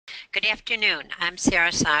Good afternoon. I'm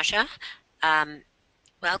Charness Czaja.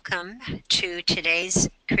 Welcome to today's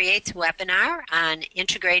CREATES webinar on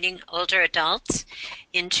integrating older adults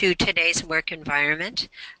into today's work environment.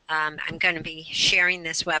 I'm going to be sharing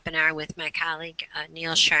this webinar with my colleague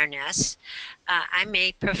Neil Charness. I'm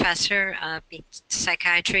a professor of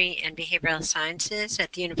psychiatry and behavioral sciences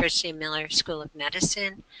at the University of Miller School of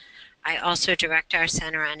Medicine. I also direct our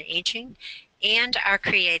Center on Aging and our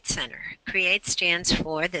CREATE Center. CREATE stands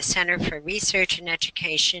for the Center for Research and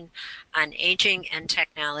Education on Aging and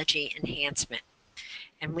Technology Enhancement.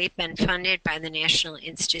 And we've been funded by the National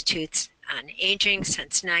Institutes on Aging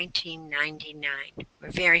since 1999.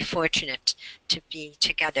 We're very fortunate to be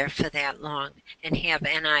together for that long and have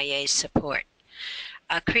NIA support.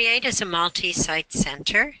 CREATE is a multi-site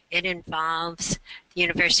center. It involves the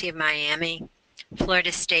University of Miami,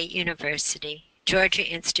 Florida State University, Georgia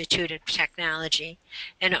Institute of Technology,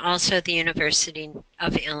 and also the University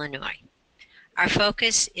of Illinois. Our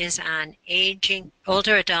focus is on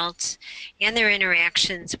older adults and their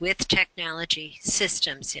interactions with technology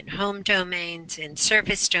systems in home domains, in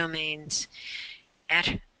service domains,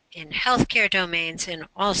 in healthcare domains, and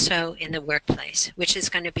also in the workplace, which is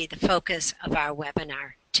going to be the focus of our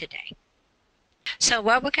webinar today. So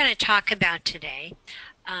what we're going to talk about today,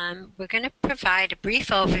 we're going to provide a brief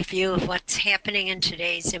overview of what's happening in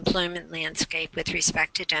today's employment landscape with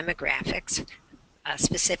respect to demographics,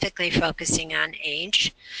 specifically focusing on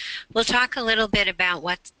age. We'll talk a little bit about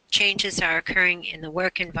what changes are occurring in the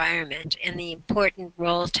work environment and the important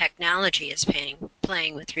role technology is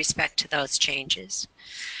playing with respect to those changes.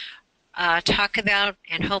 Talk about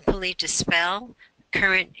and hopefully dispel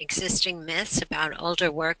current existing myths about older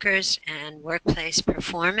workers and workplace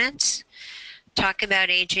performance. Talk about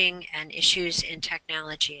aging and issues in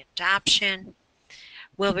technology adoption.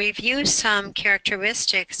 We'll review some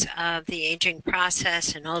characteristics of the aging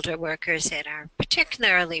process in older workers that are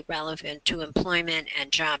particularly relevant to employment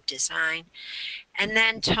and job design, and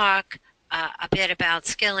then talk a bit about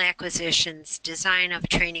skill acquisitions, design of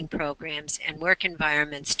training programs, and work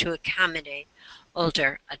environments to accommodate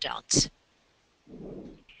older adults.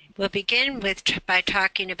 We'll begin by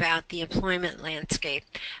talking about the employment landscape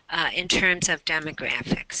in terms of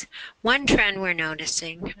demographics. One trend we're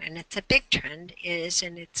noticing, and it's a big trend,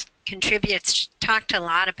 and it contributes, talked a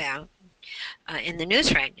lot about in the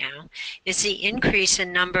news right now, is the increase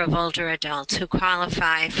in number of older adults who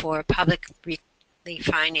qualify for publicly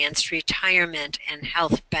financed retirement and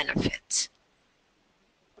health benefits.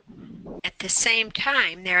 At the same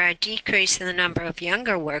time, there are a decrease in the number of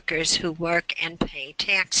younger workers who work and pay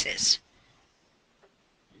taxes.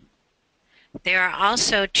 There are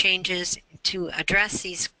also changes to address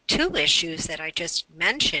these two issues that I just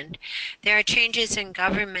mentioned. There are changes in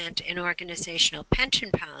government and organizational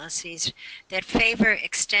pension policies that favor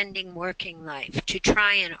extending working life to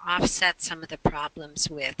try and offset some of the problems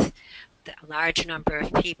with the large number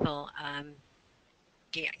of people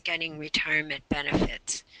getting retirement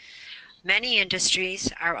benefits. Many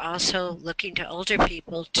industries are also looking to older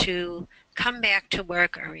people to come back to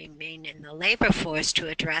work or remain in the labor force to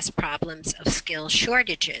address problems of skill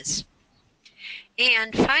shortages.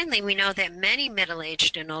 And finally, we know that many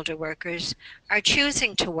middle-aged and older workers are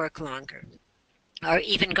choosing to work longer or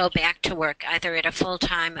even go back to work either at a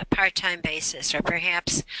full-time, a part-time basis, or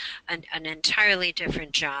perhaps an entirely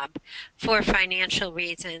different job for financial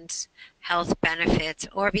reasons, health benefits,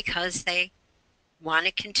 or because they want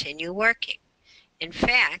to continue working. In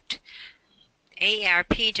fact,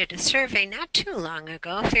 AARP did a survey not too long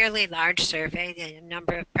ago, a fairly large survey. The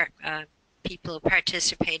number of people who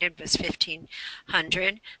participated was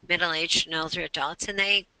 1,500 middle-aged and older adults, and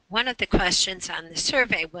one of the questions on the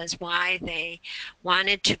survey was why they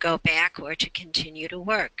wanted to go back or to continue to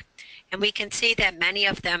work. And we can see that many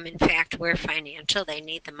of them, in fact, were financial. They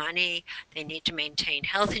need the money, they need to maintain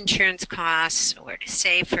health insurance costs or to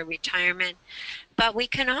save for retirement. But we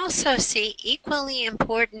can also see equally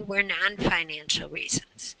important were non-financial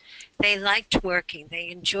reasons. They liked working, they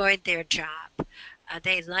enjoyed their job,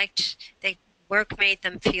 work made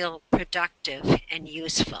them feel productive and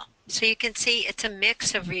useful. So you can see it's a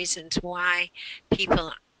mix of reasons why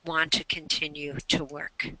people want to continue to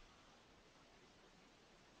work.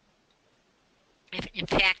 In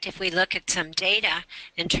fact, if we look at some data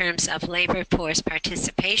in terms of labor force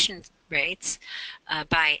participation rates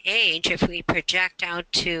by age, if we project out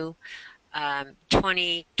to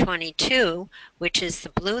 2022, which is the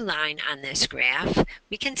blue line on this graph,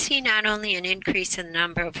 we can see not only an increase in the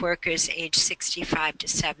number of workers aged 65 to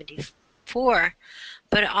 74, 64,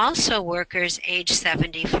 but also workers age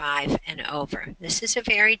 75 and over. This is a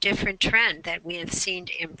very different trend that we have seen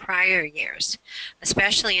in prior years,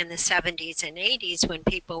 especially in the 70s and 80s when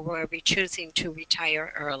people were choosing to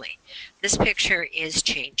retire early. This picture is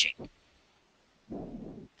changing.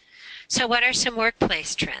 So what are some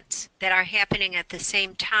workplace trends that are happening at the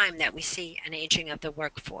same time that we see an aging of the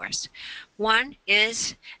workforce? One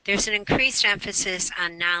is there's an increased emphasis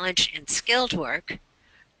on knowledge and skilled work.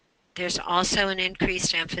 There's also an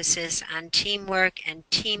increased emphasis on teamwork and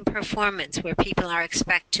team performance, where people are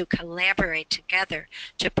expected to collaborate together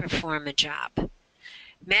to perform a job.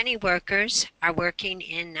 Many workers are working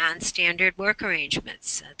in non-standard work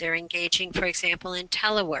arrangements. They're engaging, for example, in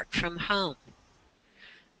telework from home.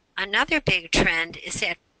 Another big trend is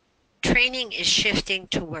that training is shifting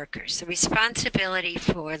to workers. The responsibility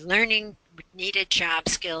for learning needed job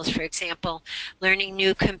skills, for example, learning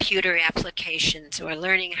new computer applications or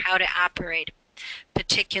learning how to operate a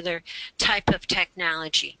particular type of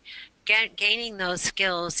technology. Gaining those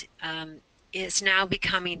skills is now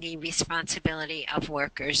becoming the responsibility of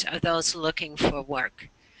workers, of those looking for work.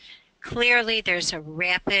 Clearly, there's a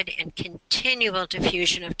rapid and continual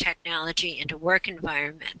diffusion of technology into work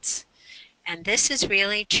environments. And this is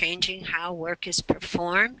really changing how work is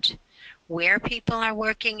performed, where people are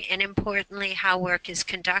working, and importantly, how work is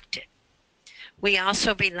conducted. We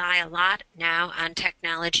also rely a lot now on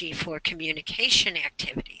technology for communication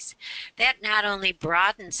activities. That not only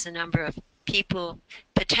broadens the number of people,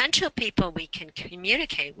 potential people we can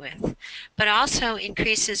communicate with, but also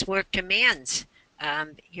increases work demands.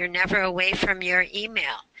 You're never away from your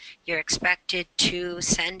email. You're expected to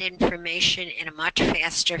send information in a much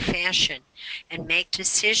faster fashion and make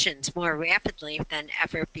decisions more rapidly than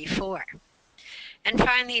ever before. And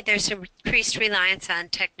finally, there's an increased reliance on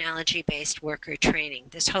technology-based worker training,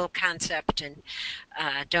 this whole concept and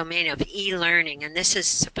domain of e-learning. And this is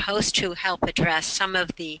supposed to help address some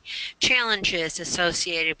of the challenges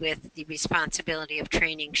associated with the responsibility of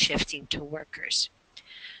training shifting to workers.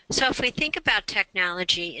 So if we think about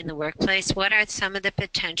technology in the workplace, what are some of the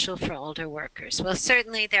potential for older workers? Well,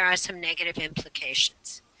 certainly there are some negative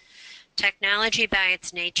implications. Technology by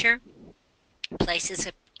its nature places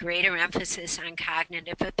a greater emphasis on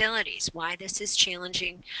cognitive abilities. Why this is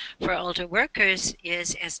challenging for older workers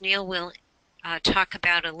is, as Neil will talk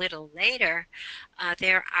about a little later,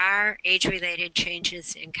 there are age-related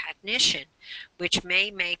changes in cognition, which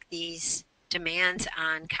may make these demands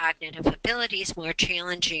on cognitive abilities more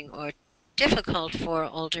challenging or difficult for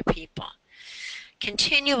older people.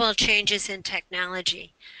 Continual changes in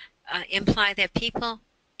technology imply that people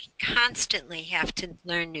constantly have to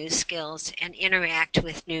learn new skills and interact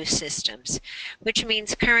with new systems, which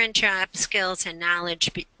means current job skills and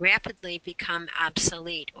knowledge rapidly become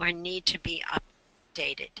obsolete or need to be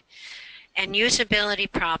updated. And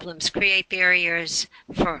usability problems create barriers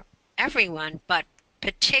for everyone, but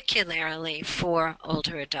particularly for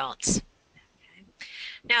older adults.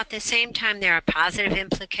 Now, at the same time, there are positive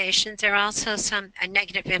implications. There are also some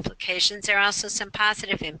negative implications. There are also some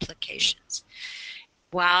positive implications.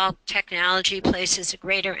 While technology places a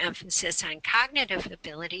greater emphasis on cognitive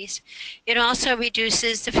abilities, it also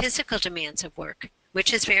reduces the physical demands of work,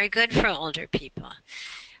 which is very good for older people.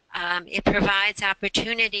 It provides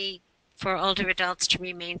opportunity for older adults to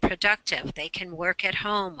remain productive. They can work at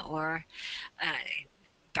home or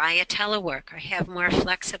via telework or have more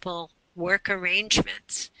flexible work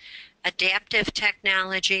arrangements. Adaptive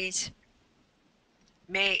technologies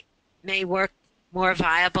may work more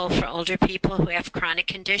viable for older people who have chronic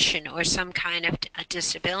condition or some kind of a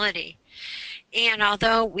disability. And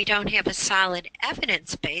although we don't have a solid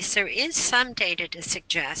evidence base, there is some data to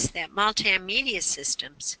suggest that multimedia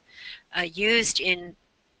systems used in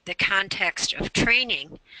the context of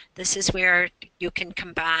training, this is where you can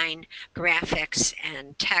combine graphics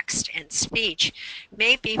and text and speech,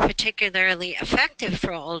 may be particularly effective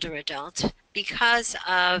for older adults because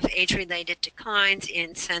of age-related declines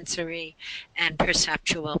in sensory and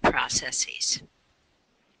perceptual processes.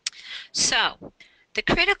 So, the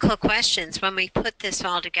critical questions when we put this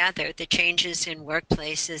all together, the changes in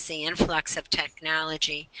workplaces, the influx of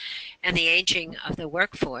technology, and the aging of the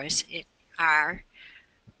workforce, are,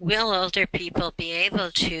 will older people be able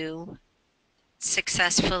to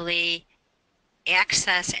successfully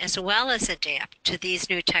access as well as adapt to these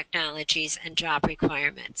new technologies and job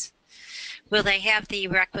requirements? Will they have the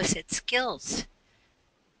requisite skills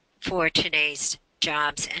for today's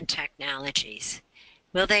jobs and technologies?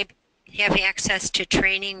 Will they have access to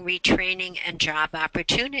training, retraining, and job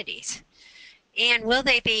opportunities? And will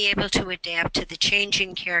they be able to adapt to the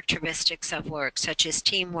changing characteristics of work, such as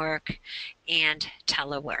teamwork and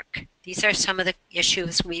telework? These are some of the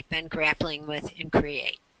issues we've been grappling with in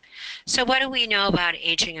Create. So what do we know about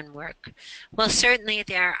aging and work? Well, certainly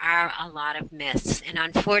there are a lot of myths, and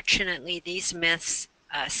unfortunately these myths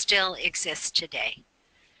still exist today.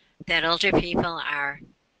 That older people are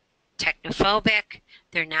technophobic,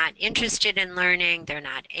 they're not interested in learning, they're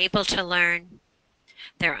not able to learn,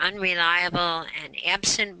 they're unreliable and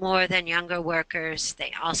absent more than younger workers.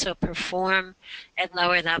 They also perform at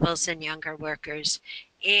lower levels than younger workers,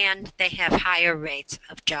 and they have higher rates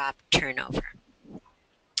of job turnover.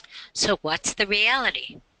 So what's the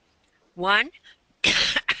reality? One,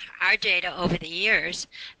 our data over the years,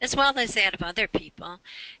 as well as that of other people,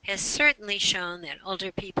 has certainly shown that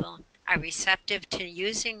older people are receptive to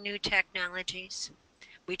using new technologies.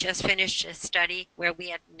 We just finished a study where we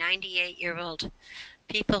had 98-year-old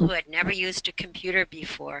people who had never used a computer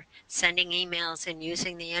before sending emails and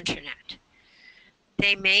using the internet.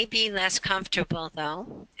 They may be less comfortable,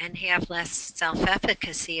 though, and have less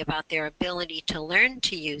self-efficacy about their ability to learn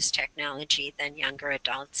to use technology than younger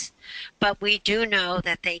adults. But we do know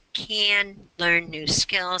that they can learn new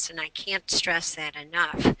skills, and I can't stress that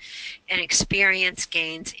enough, and experience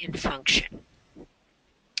gains in function.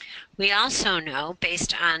 We also know,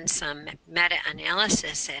 based on some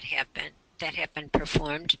meta-analysis that have been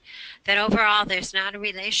performed, that overall there's not a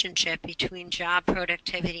relationship between job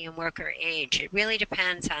productivity and worker age. It really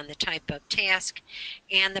depends on the type of task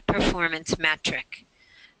and the performance metric.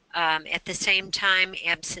 At the same time,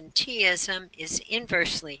 absenteeism is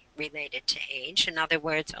inversely related to age. In other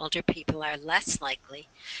words, older people are less likely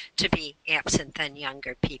to be absent than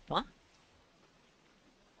younger people.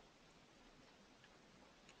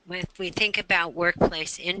 If we think about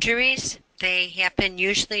workplace injuries, they happen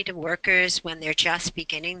usually to workers when they're just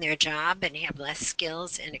beginning their job and have less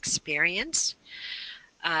skills and experience.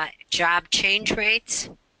 Job change rates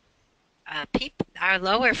are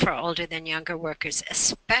lower for older than younger workers,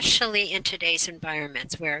 especially in today's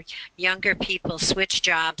environments where younger people switch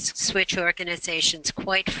jobs, switch organizations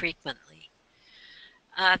quite frequently.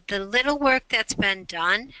 The little work that's been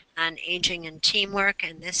done on aging and teamwork,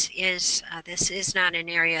 and this is not an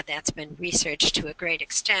area that's been researched to a great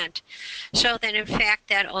extent, show that in fact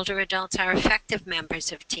that older adults are effective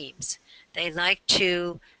members of teams. They like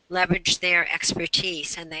to leverage their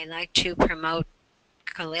expertise and they like to promote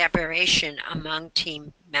collaboration among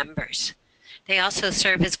team members. They also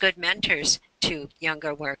serve as good mentors to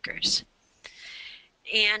younger workers.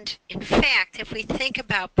 And in fact, if we think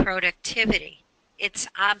about productivity, it's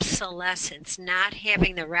obsolescence, not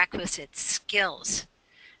having the requisite skills,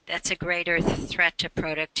 that's a greater threat to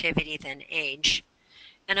productivity than age.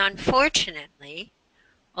 And unfortunately,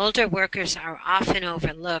 older workers are often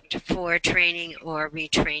overlooked for training or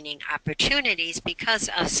retraining opportunities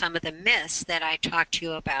because of some of the myths that I talked to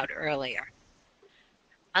you about earlier.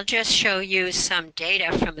 I'll just show you some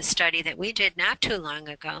data from a study that we did not too long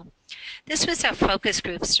ago. This was a focus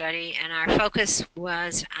group study, and our focus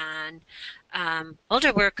was on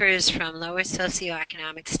older workers from lower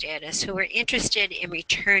socioeconomic status who were interested in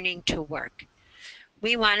returning to work.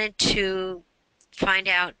 We wanted to find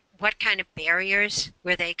out what kind of barriers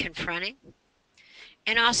were they confronting,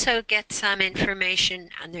 and also get some information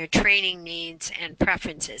on their training needs and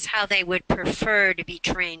preferences, how they would prefer to be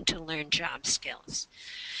trained to learn job skills.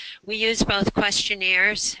 We used both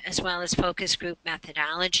questionnaires as well as focus group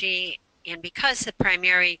methodology, and because the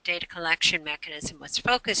primary data collection mechanism was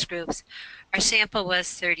focus groups, our sample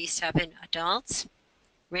was 37 adults,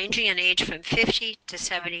 ranging in age from 50 to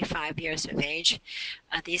 75 years of age.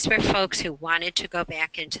 These were folks who wanted to go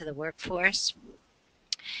back into the workforce,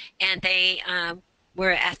 and they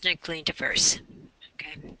were ethnically diverse,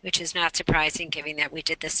 okay, which is not surprising given that we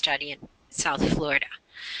did this study in South Florida.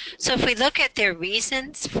 So if we look at their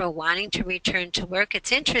reasons for wanting to return to work,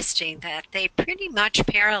 it's interesting that they pretty much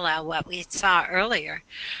parallel what we saw earlier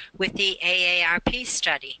with the AARP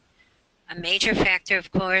study. A major factor,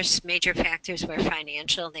 of course, major factors were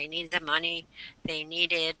financial. They needed the money, they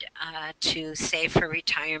needed to save for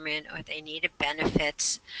retirement, or they needed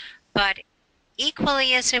benefits. But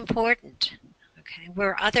equally as important, okay,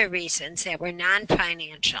 were other reasons that were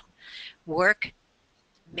non-financial. Work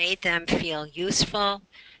made them feel useful.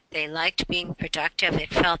 They liked being productive.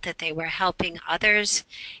 It felt that they were helping others.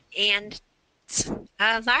 And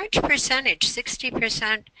a large percentage,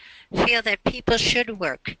 60%, feel that people should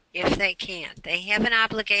work if they can. They have an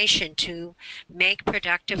obligation to make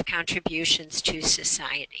productive contributions to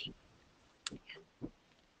society.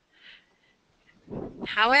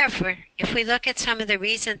 However, if we look at some of the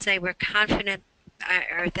reasons they were confident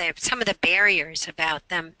some of the barriers about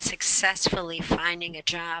them successfully finding a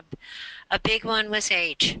job. A big one was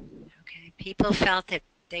age. Okay, people felt that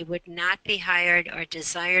they would not be hired or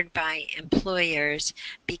desired by employers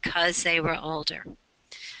because they were older.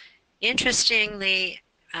 Interestingly,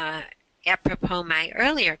 apropos my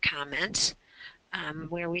earlier comments,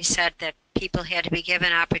 where we said that people had to be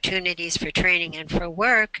given opportunities for training and for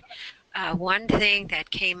work, one thing that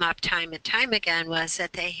came up time and time again was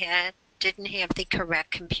that they didn't have the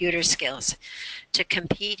correct computer skills to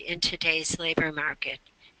compete in today's labor market.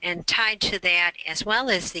 And tied to that, as well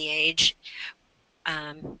as the age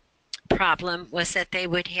problem, was that they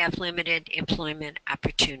would have limited employment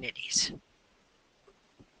opportunities.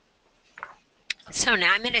 So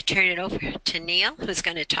now I'm going to turn it over to Neil, who's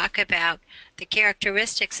going to talk about the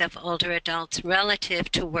characteristics of older adults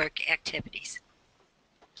relative to work activities.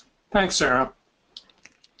 Thanks, Sarah.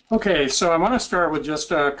 Okay, so I want to start with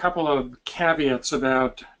just a couple of caveats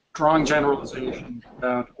about drawing generalizations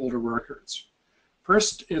about older workers.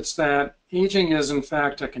 First, it's that aging is in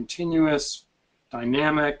fact a continuous,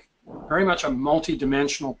 dynamic, very much a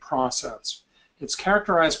multi-dimensional process. It's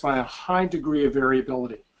characterized by a high degree of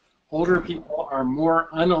variability. Older people are more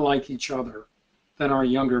unlike each other than our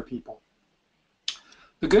younger people.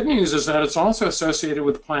 The good news is that it's also associated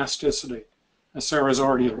with plasticity. As Sarah's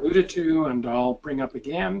already alluded to, and I'll bring up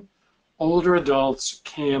again, older adults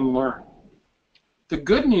can learn. The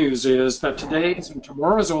good news is that today's and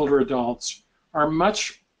tomorrow's older adults are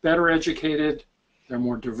much better educated, they're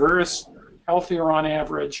more diverse, they're healthier on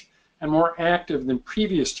average, and more active than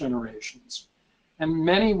previous generations. And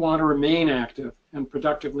many want to remain active and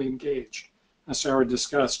productively engaged, as Sarah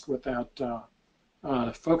discussed with that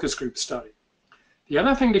focus group study. The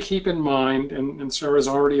other thing to keep in mind, and Sarah's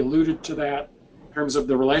already alluded to that in terms of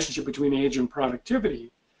the relationship between age and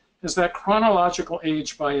productivity, is that chronological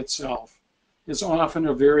age by itself is often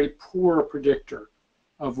a very poor predictor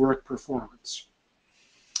of work performance.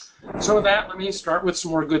 So with that, let me start with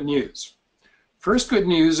some more good news. First good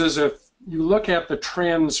news is if you look at the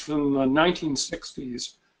trends from the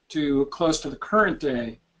 1960s to close to the current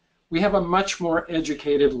day, we have a much more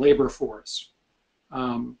educated labor force.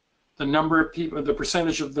 The number of people, the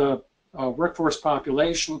percentage of the workforce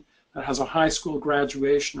population that has a high school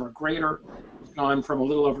graduation or greater has gone from a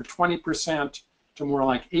little over 20% to more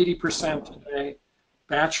like 80% today.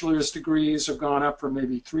 Bachelor's degrees have gone up from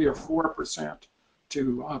maybe 3 or 4%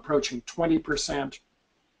 to approaching 20%.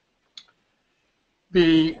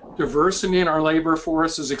 The diversity in our labor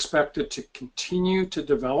force is expected to continue to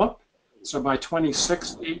develop. So by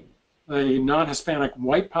 2060, the non-Hispanic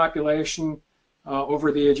white population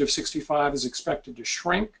over the age of 65 is expected to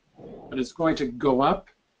shrink, but it's going to go up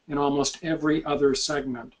in almost every other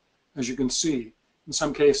segment, as you can see, in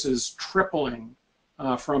some cases tripling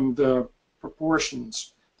from the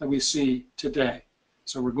proportions that we see today.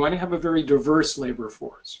 So we're going to have a very diverse labor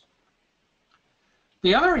force.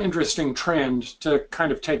 The other interesting trend to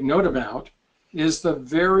kind of take note about is the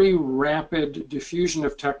very rapid diffusion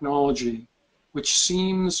of technology, which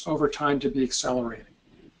seems over time to be accelerating.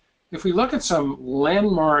 If we look at some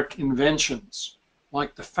landmark inventions,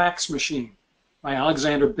 like the fax machine by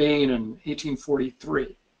Alexander Bain in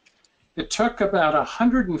 1843, it took about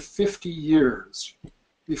 150 years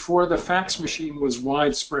before the fax machine was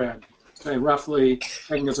widespread, say roughly,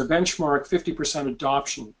 taking as a benchmark, 50%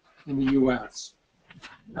 adoption in the US.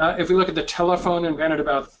 If we look at the telephone invented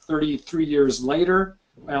about 33 years later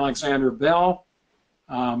by Alexander Bell,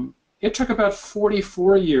 it took about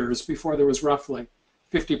 44 years before there was roughly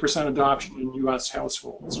 50% adoption in US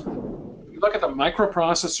households. If you look at the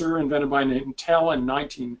microprocessor invented by Intel in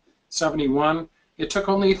 1971, it took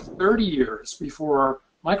only 30 years before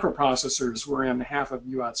microprocessors were in half of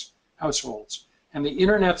US households. And the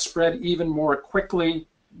internet spread even more quickly.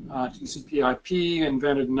 TCP/IP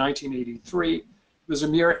invented in 1983. It was a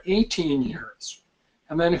mere 18 years.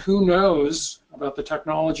 And then who knows about the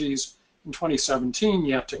technologies in 2017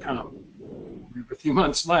 yet to come. We have a few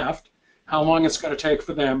months left, how long it's going to take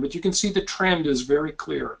for them. But you can see the trend is very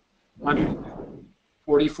clear.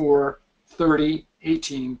 44, 30,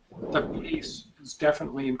 18, the pace is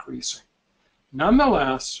definitely increasing.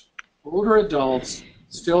 Nonetheless, older adults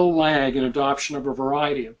still lag in adoption of a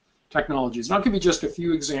variety of technologies. And I'll give you just a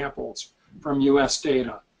few examples from US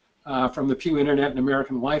data, from the Pew Internet and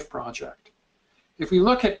American Life Project. If we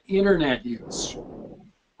look at internet use,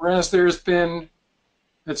 whereas there's been,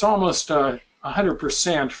 it's almost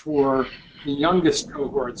 100% for the youngest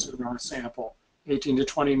cohorts in our sample, 18 to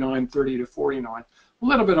 29, 30 to 49. A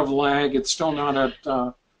little bit of lag. It's still not at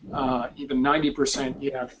even 90%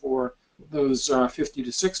 yet for those 50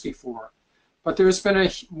 to 64. But there's been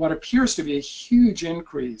what appears to be a huge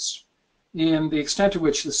increase in the extent to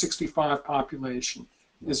which the 65 population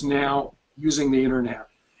is now using the internet.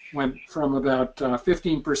 Went from about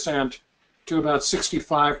 15% to about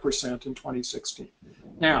 65% in 2016.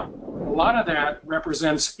 Now, a lot of that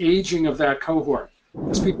represents aging of that cohort.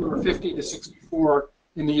 Those people who are 50 to 64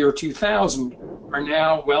 in the year 2000 are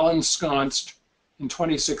now well ensconced in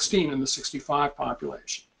 2016 in the 65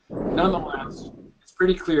 population. Nonetheless, it's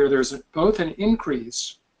pretty clear there's both an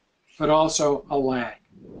increase but also a lag.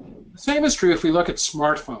 The same is true if we look at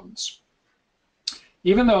smartphones.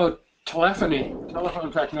 Even though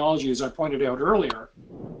telephone technology, as I pointed out earlier,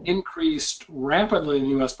 increased rapidly in the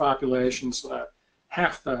U.S. population so that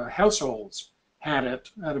half the households had it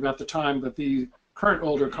at about the time that the current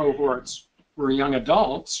older cohorts were young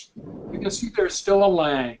adults, you can see there's still a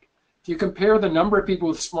lag. If you compare the number of people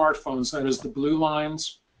with smartphones, that is the blue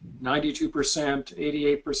lines, 92%,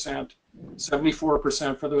 88%,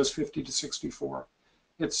 74% for those 50 to 64,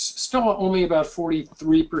 it's still only about 43%,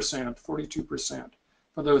 42%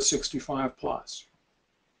 for those 65 plus.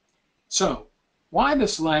 So, why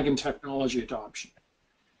this lag in technology adoption?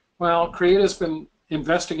 Well, CREATE has been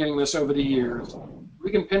investigating this over the years.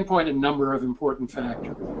 We can pinpoint a number of important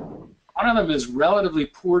factors. One of them is relatively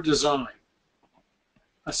poor design.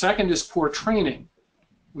 A second is poor training.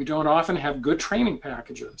 We don't often have good training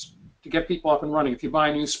packages to get people up and running. If you buy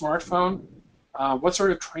a new smartphone, what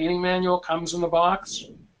sort of training manual comes in the box?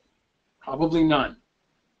 Probably none.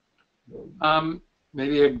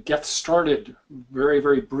 Maybe a get started, very,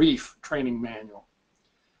 very brief training manual.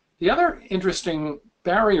 The other interesting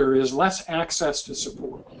barrier is less access to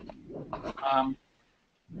support.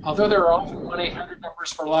 Although there are often 1-800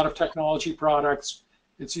 numbers for a lot of technology products,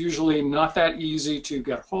 it's usually not that easy to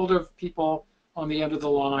get hold of people on the end of the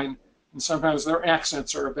line, and sometimes their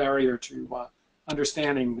accents are a barrier to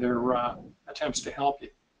understanding their attempts to help you.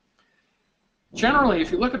 Generally,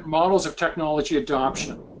 if you look at models of technology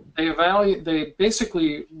adoption, they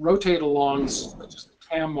basically rotate along, such as the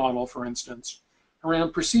TAM model, for instance,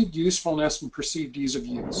 around perceived usefulness and perceived ease of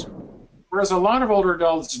use. Whereas a lot of older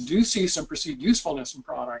adults do see some perceived usefulness in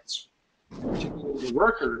products, particularly the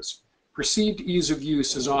workers, perceived ease of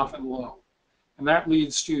use is often low. And that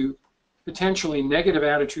leads to potentially negative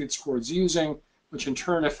attitudes towards using, which in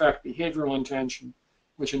turn affect behavioral intention,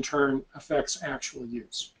 which in turn affects actual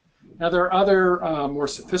use. Now, there are other more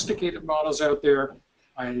sophisticated models out there.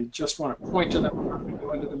 I just want to point to them. I'm not going to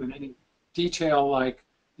go into them in any detail, like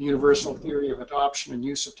the universal theory of adoption and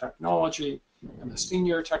use of technology and the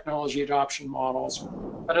senior technology adoption models.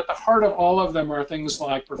 But at the heart of all of them are things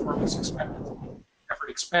like performance expectancy, effort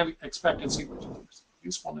expectancy, which is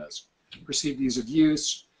usefulness, perceived ease of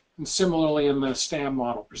use, and similarly in the STAM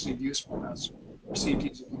model, perceived usefulness, perceived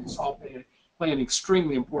ease of use, all play an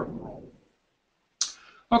extremely important role.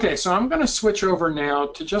 Okay, so I'm going to switch over now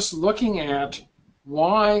to just looking at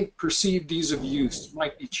why perceived ease of use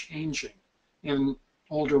might be changing in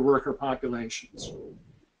older worker populations.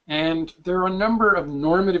 And there are a number of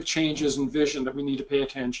normative changes in vision that we need to pay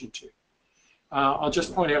attention to. I'll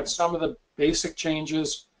just point out some of the basic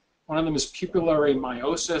changes. One of them is pupillary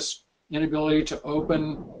meiosis, inability to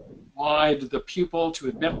open wide the pupil to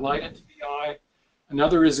admit light into the eye.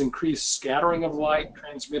 Another is increased scattering of light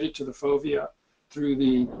transmitted to the fovea through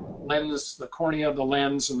the lens, the cornea, the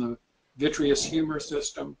lens, and the vitreous humor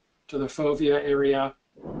system to the fovea area.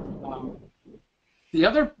 The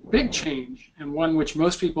other big change, and one which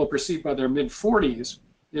most people perceive by their mid-40s,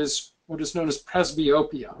 is what is known as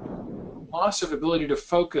presbyopia, loss of ability to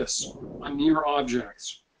focus on near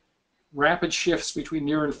objects. Rapid shifts between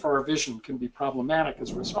near and far vision can be problematic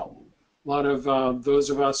as a result. A lot of those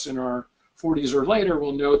of us in our 40s or later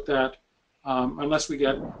will note that unless we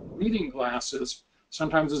get reading glasses,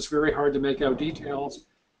 sometimes it's very hard to make out details.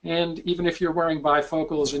 And even if you're wearing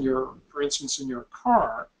bifocals in your, for instance, in your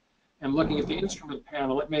car, and looking at the instrument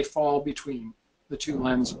panel, it may fall between the two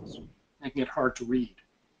lenses, making it hard to read.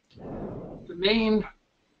 The main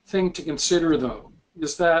thing to consider, though,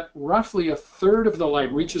 is that roughly a third of the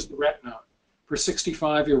light reaches the retina for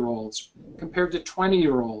 65-year-olds compared to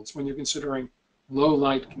 20-year-olds when you're considering low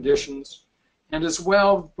light conditions. And as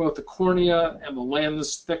well, both the cornea and the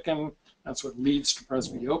lens thicken. That's what leads to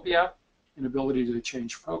presbyopia, inability to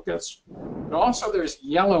change focus. But also there's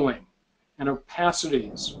yellowing and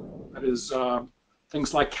opacities, that is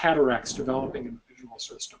things like cataracts developing in the visual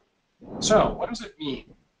system. So what does it mean?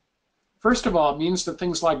 First of all, it means that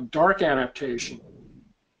things like dark adaptation,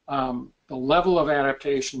 the level of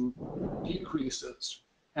adaptation decreases,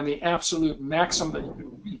 and the absolute maximum that you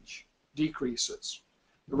can reach decreases.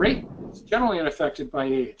 The rate is generally unaffected by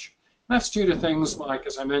age. That's due to things like,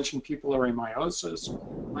 as I mentioned, pupillary meiosis,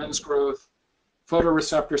 lens growth,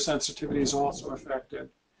 photoreceptor sensitivity is also affected.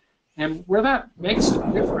 And where that makes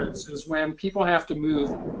a difference is when people have to move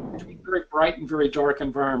between very bright and very dark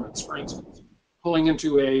environments. For instance, pulling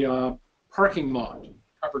into a parking lot,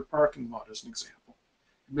 covered parking lot as an example.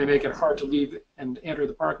 It may make it hard to leave and enter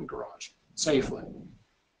the parking garage safely.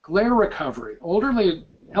 Glare recovery.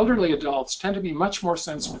 Elderly adults tend to be much more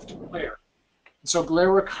sensitive to glare. And so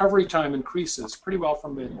glare recovery time increases pretty well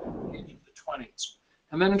from the age of the 20s.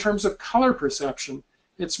 And then in terms of color perception,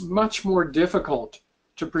 it's much more difficult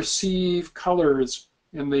to perceive colors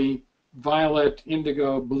in the violet,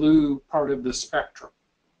 indigo, blue part of the spectrum.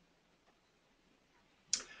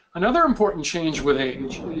 Another important change with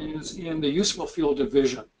age is in the useful field of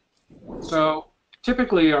vision. So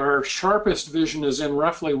typically our sharpest vision is in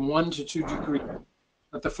roughly 1 to 2 degrees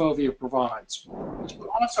that the fovea provides. But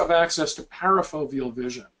you also have access to parafoveal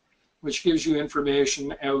vision, which gives you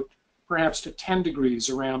information out perhaps to 10 degrees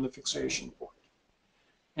around the fixation point.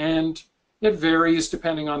 And it varies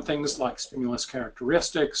depending on things like stimulus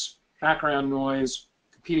characteristics, background noise,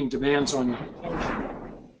 competing demands on your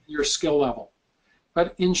attention, your skill level.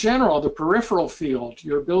 But in general, the peripheral field,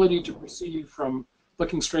 your ability to perceive from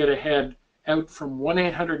looking straight ahead out from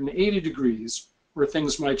 180 degrees, where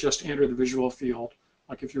things might just enter the visual field,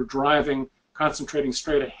 like if you're driving, concentrating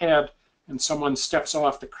straight ahead, and someone steps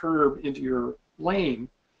off the curb into your lane,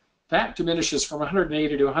 that diminishes from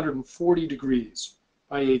 180 to 140 degrees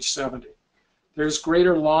by age 70. There's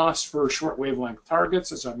greater loss for short wavelength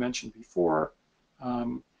targets, as I mentioned before,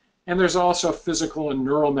 and there's also physical and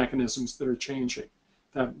neural mechanisms that are changing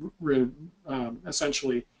that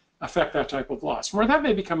essentially affect that type of loss. Where that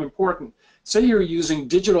may become important, say you're using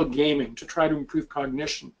digital gaming to try to improve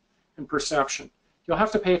cognition and perception. You'll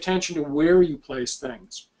have to pay attention to where you place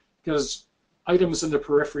things, because items in the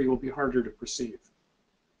periphery will be harder to perceive.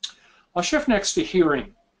 I'll shift next to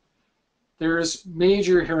hearing. There's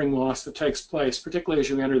major hearing loss that takes place, particularly as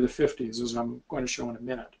you enter the 50s, as I'm going to show in a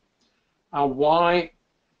minute. Why?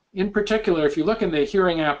 In particular, if you look in the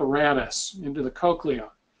hearing apparatus into the cochlea,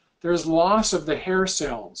 there's loss of the hair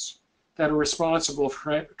cells that are responsible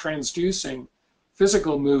for transducing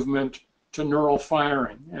physical movement to neural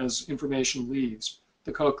firing as information leaves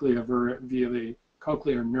the cochlea via the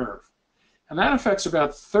cochlear nerve. And that affects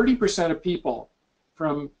about 30% of people,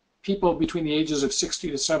 from people between the ages of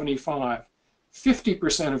 60 to 75.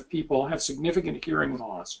 50% of people have significant hearing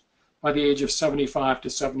loss by the age of 75 to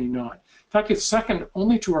 79. In fact, it's second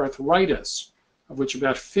only to arthritis, of which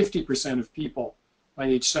about 50% of people by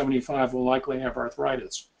age 75 will likely have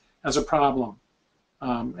arthritis as a problem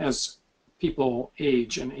as people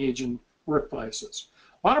age in workplaces.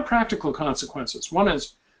 A lot of practical consequences. One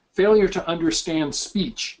is failure to understand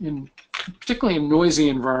speech, particularly in noisy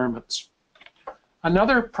environments.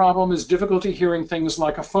 Another problem is difficulty hearing things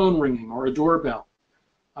like a phone ringing or a doorbell.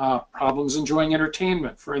 Problems enjoying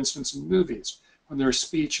entertainment, for instance, in movies, when there's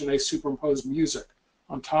speech and they superimpose music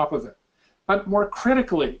on top of it. But more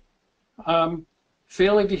critically,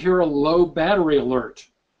 failing to hear a low battery alert,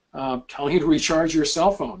 telling you to recharge your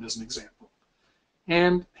cell phone, as an example.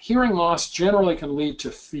 And hearing loss generally can lead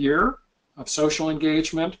to fear of social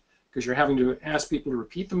engagement, because you're having to ask people to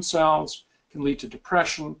repeat themselves, can lead to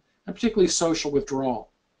depression, and particularly social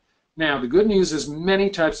withdrawal. Now, the good news is many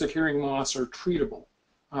types of hearing loss are treatable,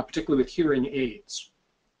 particularly with hearing aids.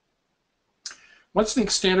 What's the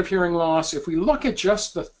extent of hearing loss? If we look at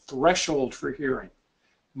just the threshold for hearing,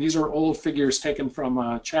 and these are old figures taken from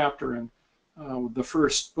a chapter in the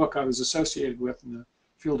first book I was associated with in the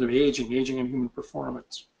field of aging and human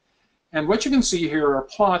performance. And what you can see here are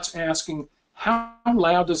plots asking how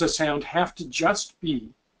loud does a sound have to just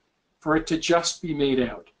be for it to just be made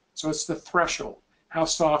out. So it's the threshold. How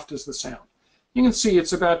soft is the sound? You can see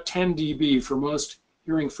it's about 10 dB for most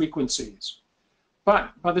hearing frequencies.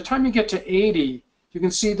 But by the time you get to 80, you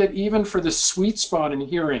can see that even for the sweet spot in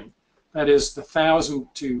hearing, that is the 1,000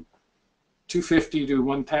 to 250 to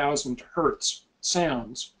 1,000 hertz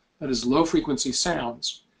sounds, that is low frequency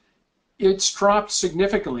sounds, it's dropped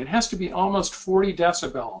significantly. It has to be almost 40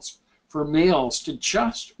 decibels for males to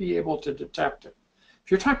just be able to detect it.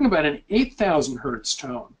 If you're talking about an 8,000 hertz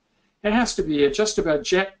tone, it has to be at just about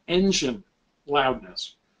jet engine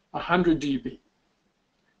loudness, 100 dB,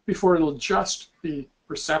 before it'll just be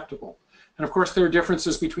perceptible. And of course, there are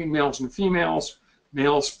differences between males and females.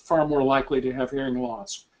 Males far more likely to have hearing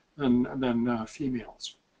loss than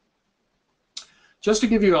females. Just to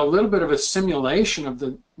give you a little bit of a simulation of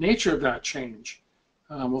the nature of that change,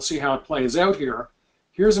 we'll see how it plays out here.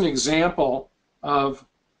 Here's an example of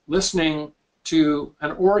listening to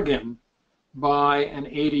an organ by an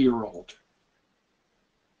 80-year-old.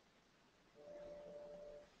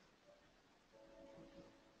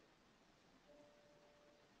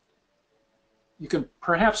 You can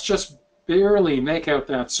perhaps just barely make out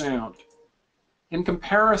that sound. In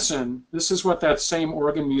comparison, this is what that same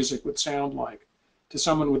organ music would sound like to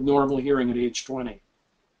someone with normal hearing at age 20.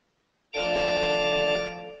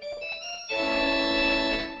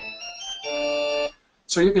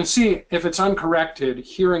 So you can see, if it's uncorrected,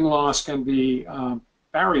 hearing loss can be a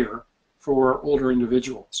barrier for older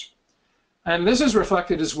individuals. And this is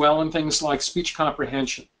reflected as well in things like speech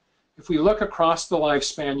comprehension. If we look across the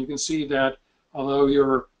lifespan, you can see that although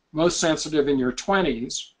you're most sensitive in your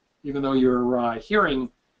 20s, even though your hearing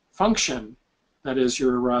function, that is,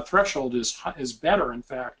 your threshold is better, in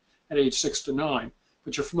fact, at age 6 to 9,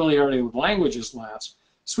 but your familiarity with language is less.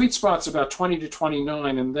 Sweet spot's about 20 to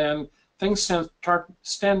 29, and then things tend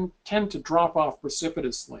to drop off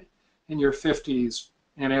precipitously in your 50s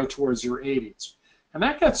and out towards your 80s. And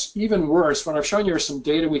that gets even worse. What I've shown you are some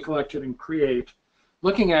data we collected in CREATE,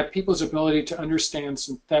 looking at people's ability to understand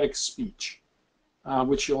synthetic speech,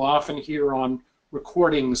 which you'll often hear on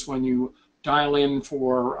recordings when you dial in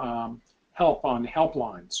for help on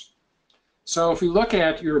helplines. So if we look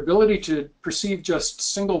at your ability to perceive just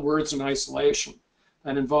single words in isolation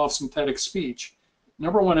that involve synthetic speech,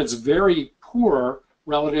 number one, it's very poor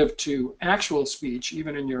relative to actual speech,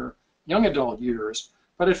 even in your young adult years,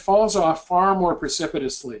 but it falls off far more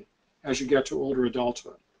precipitously as you get to older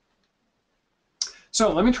adulthood.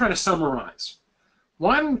 So let me try to summarize.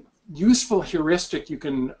 One useful heuristic you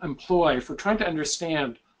can employ for trying to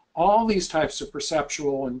understand all these types of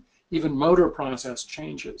perceptual and even motor process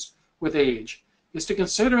changes with age is to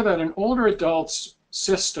consider that an older adult's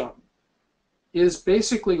system is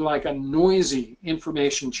basically like a noisy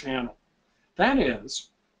information channel. That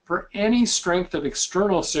is, for any strength of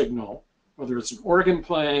external signal, whether it's an organ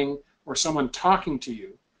playing or someone talking to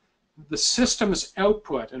you, the system's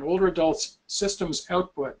output, an older adult's system's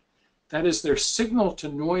output, that is their signal to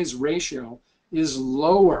noise ratio, is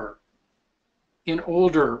lower in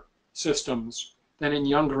older systems than in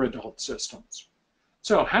younger adult systems.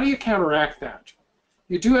 So how do you counteract that?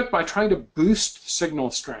 You do it by trying to boost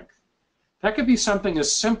signal strength. That could be something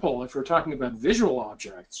as simple, if we're talking about visual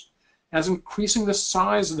objects, as increasing the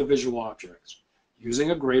size of the visual objects, using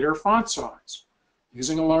a greater font size,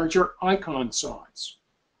 using a larger icon size,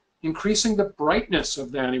 increasing the brightness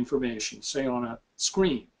of that information, say on a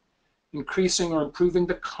screen, increasing or improving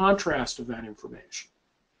the contrast of that information.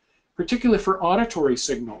 Particularly for auditory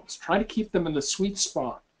signals, try to keep them in the sweet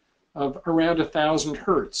spot of around 1,000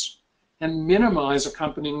 hertz and minimize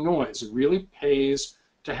accompanying noise. It really pays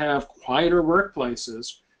to have quieter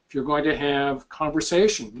workplaces if you're going to have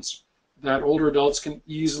conversations that older adults can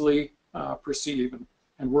easily perceive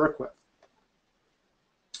and work with.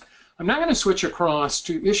 I'm now going to switch across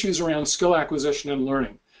to issues around skill acquisition and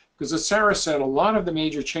learning, because as Sarah said, a lot of the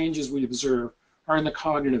major changes we observe are in the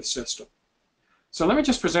cognitive system. So let me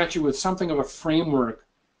just present you with something of a framework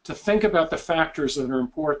to think about the factors that are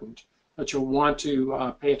important that you'll want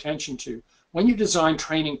to pay attention to when you design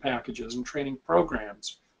training packages and training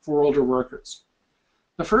programs for older workers.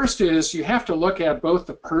 The first is you have to look at both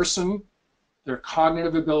the person, their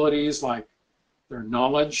cognitive abilities like their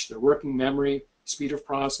knowledge, their working memory, speed of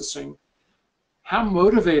processing. How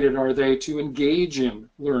motivated are they to engage in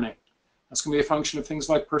learning? That's going to be a function of things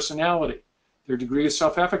like personality, their degree of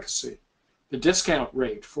self-efficacy, the discount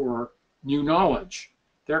rate for new knowledge,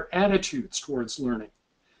 their attitudes towards learning.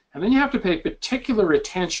 And then you have to pay particular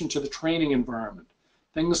attention to the training environment.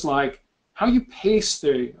 Things like how you pace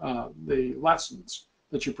the lessons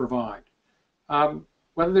that you provide,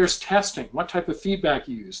 whether there's testing, what type of feedback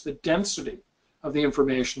you use, the density of the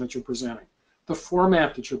information that you're presenting, the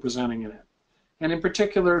format that you're presenting in it, and in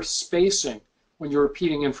particular spacing when you're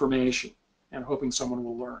repeating information and hoping someone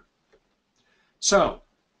will learn. So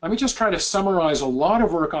let me just try to summarize a lot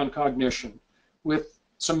of work on cognition with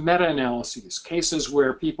some meta-analyses, cases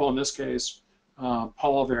where people, in this case,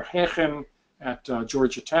 Paul Verhegen at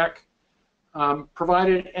Georgia Tech,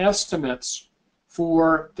 provided estimates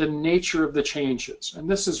for the nature of the changes. And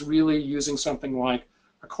this is really using something like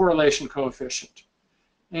a correlation coefficient.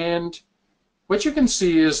 And what you can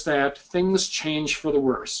see is that things change for the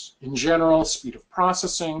worse. In general, speed of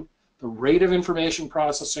processing, the rate of information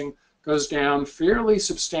processing goes down fairly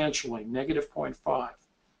substantially, -0.5,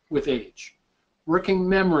 with age. Working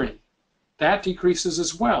memory, that decreases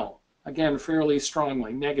as well, again, fairly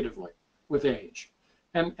strongly, negatively, with age.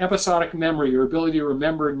 And episodic memory, your ability to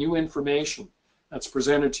remember new information that's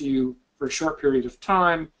presented to you for a short period of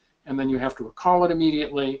time, and then you have to recall it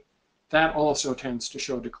immediately, that also tends to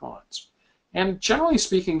show declines. And generally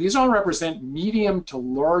speaking, these all represent medium to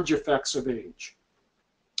large effects of age.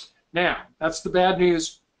 Now, that's the bad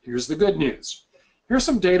news. Here's the good news. Here's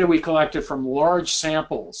some data we collected from large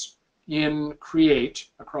samples in CREATE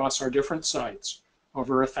across our different sites,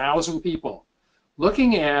 over 1,000 people,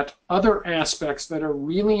 looking at other aspects that are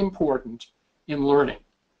really important in learning.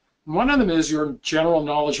 And one of them is your general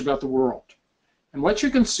knowledge about the world. And what you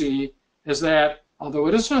can see is that, although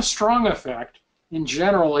it isn't a strong effect, in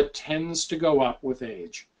general it tends to go up with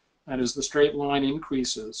age. That is, the straight line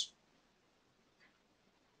increases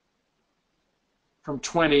from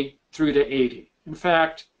 20 through to 80. In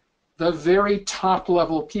fact, the very top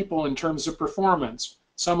level people in terms of performance,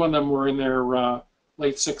 some of them were in their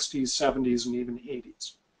late 60s, 70s, and even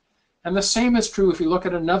 80s. And the same is true if you look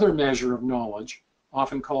at another measure of knowledge,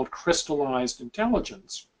 often called crystallized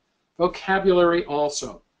intelligence. Vocabulary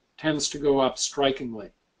also tends to go up strikingly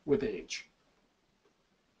with age.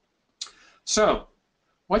 So,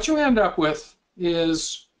 what you end up with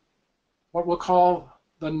is what we'll call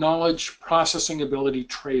the knowledge processing ability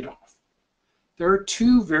trade-off. There are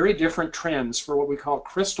two very different trends for what we call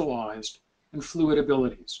crystallized and fluid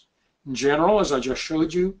abilities. In general, as I just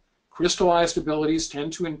showed you, crystallized abilities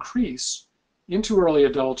tend to increase into early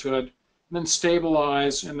adulthood and then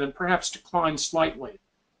stabilize and then perhaps decline slightly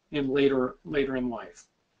in later in life.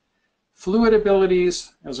 Fluid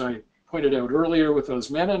abilities, as I pointed out earlier with those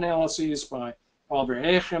meta-analyses by Paul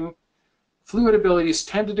Verhegen, fluid abilities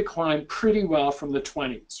tend to decline pretty well from the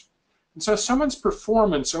 20s. And so someone's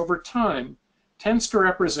performance over time tends to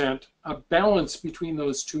represent a balance between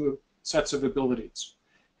those two sets of abilities.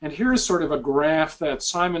 And here's sort of a graph that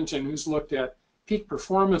Simonton, who's looked at peak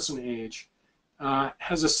performance in age,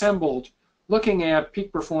 has assembled, looking at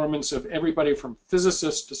peak performance of everybody from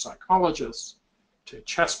physicists to psychologists to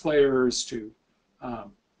chess players to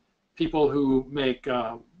people who make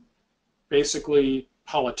basically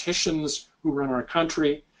politicians who run our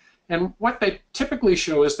country. And what they typically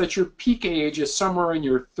show is that your peak age is somewhere in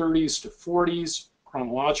your 30s to 40s,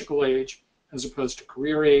 chronological age, as opposed to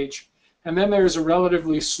career age. And then there's a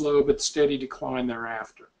relatively slow but steady decline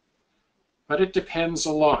thereafter. But it depends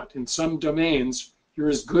a lot. In some domains, you're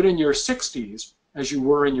as good in your 60s as you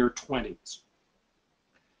were in your 20s.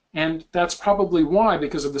 And that's probably why,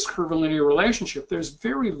 because of this curvilinear relationship, there's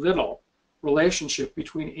very little relationship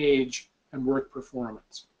between age and work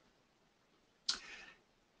performance.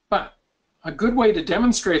 But a good way to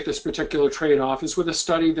demonstrate this particular trade-off is with a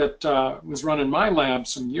study that was run in my lab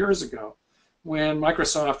some years ago when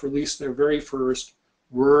Microsoft released their very first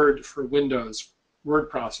Word for Windows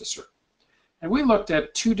word processor. And we looked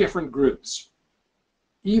at two different groups,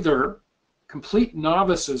 either complete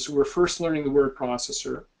novices who were first learning the word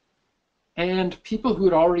processor and people who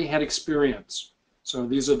had already had experience. So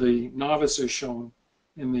these are the novices shown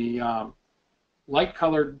in the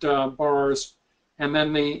light-colored bars, and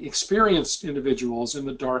then the experienced individuals in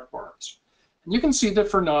the dark bars. And you can see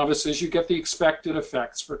that for novices, you get the expected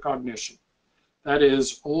effects for cognition. That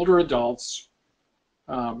is, older adults,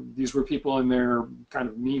 these were people in their kind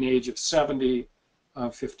of mean age of 70,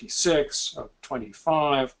 of 56, of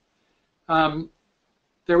 25.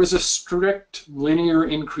 There was a strict linear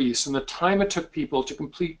increase in the time it took people to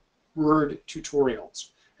complete Word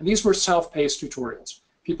tutorials. And these were self-paced tutorials.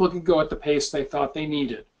 People could go at the pace they thought they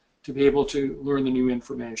needed to be able to learn the new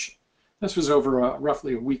information. This was over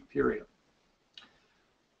roughly a week period.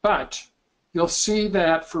 But you'll see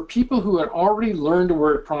that for people who had already learned a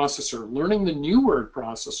word processor, learning the new word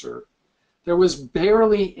processor, there was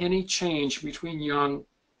barely any change between young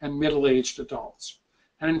and middle-aged adults.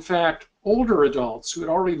 And in fact, older adults who had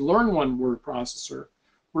already learned one word processor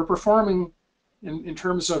were performing, in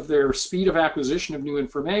terms of their speed of acquisition of new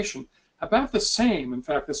information, about the same. In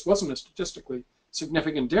fact, this wasn't a statistically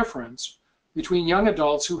significant difference between young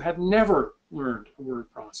adults who had never learned a word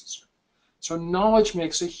processor. So knowledge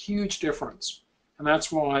makes a huge difference. And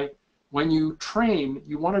that's why when you train,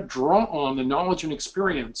 you want to draw on the knowledge and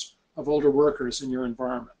experience of older workers in your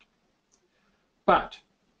environment. But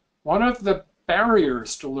one of the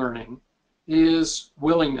barriers to learning is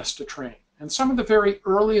willingness to train. And some of the very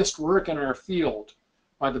earliest work in our field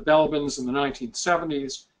by the Belbins in the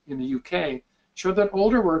 1970s in the UK showed that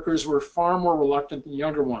older workers were far more reluctant than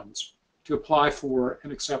younger ones to apply for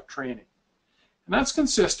and accept training. And that's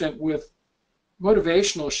consistent with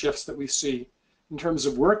motivational shifts that we see in terms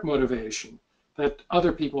of work motivation that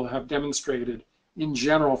other people have demonstrated in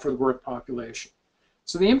general for the work population.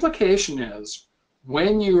 So the implication is,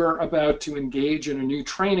 when you're about to engage in a new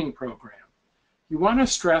training program, you want to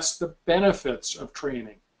stress the benefits of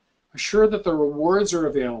training, assure that the rewards are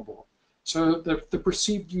available, so that the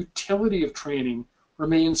perceived utility of training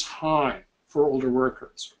remains high for older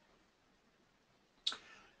workers.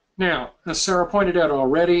 Now, as Sarah pointed out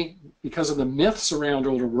already, because of the myths around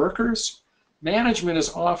older workers, management is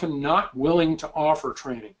often not willing to offer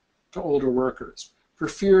training to older workers for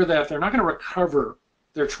fear that they're not going to recover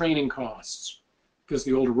their training costs because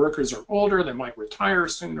the older workers are older, they might retire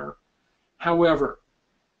sooner. However,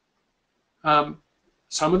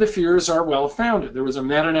 some of the fears are well-founded. There was a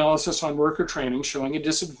meta-analysis on worker training showing a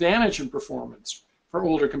disadvantage in performance for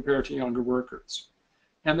older compared to younger workers.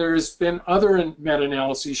 And there's been other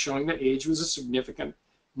meta-analyses showing that age was a significant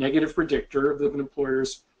negative predictor of an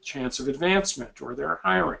employer's chance of advancement or their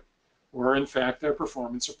hiring, or in fact their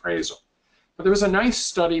performance appraisal. But there was a nice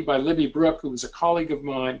study by Libby Brooke, who was a colleague of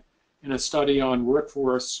mine, in a study on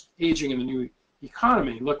workforce aging in the new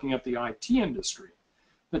economy, looking at the IT industry,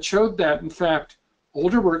 that showed that, in fact,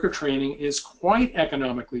 older worker training is quite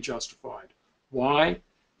economically justified. Why?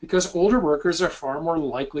 Because older workers are far more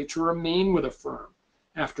likely to remain with a firm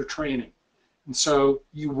after training. And so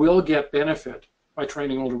you will get benefit by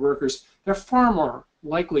training older workers. They're far more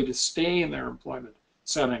likely to stay in their employment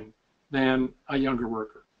setting than a younger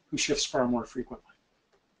worker who shifts far more frequently.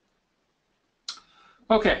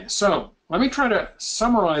 Okay, so let me try to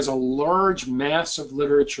summarize a large mass of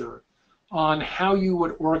literature on how you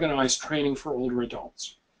would organize training for older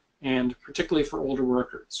adults, and particularly for older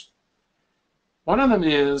workers. One of them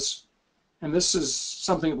is, and this is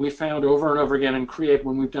something that we found over and over again in CREATE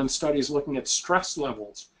when we've done studies looking at stress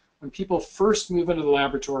levels. When people first move into the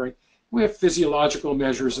laboratory, we have physiological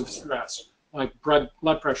measures of stress, like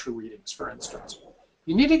blood pressure readings, for instance.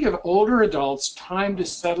 You need to give older adults time to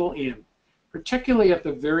settle in, particularly at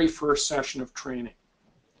the very first session of training.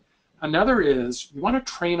 Another is you want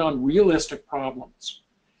to train on realistic problems.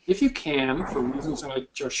 If you can, for reasons that I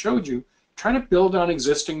just showed you, try to build on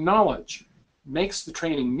existing knowledge. It makes the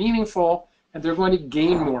training meaningful, and they're going to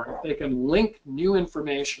gain more if they can link new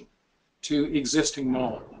information to existing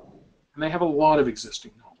knowledge. And they have a lot of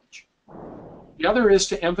existing knowledge. The other is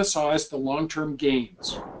to emphasize the long-term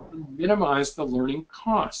gains and minimize the learning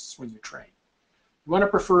costs when you train. You want to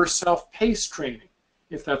prefer self-paced training,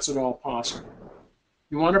 if that's at all possible.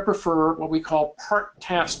 You want to prefer what we call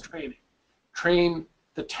part-task training. Train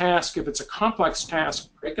the task, if it's a complex task,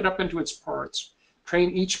 break it up into its parts. Train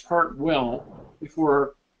each part well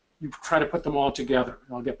before you try to put them all together.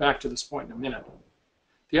 And I'll get back to this point in a minute.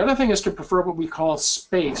 The other thing is to prefer what we call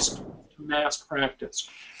spaced to mass practice.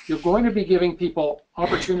 You're going to be giving people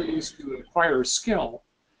opportunities to acquire skill,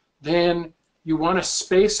 then you want to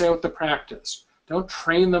space out the practice. Don't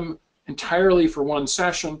train them entirely for one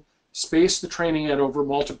session. Space the training out over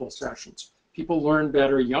multiple sessions. People learn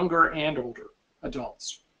better, younger and older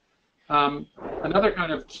adults. Another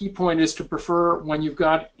kind of key point is to prefer when you've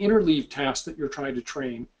got interleave tasks that you're trying to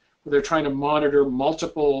train, where they're trying to monitor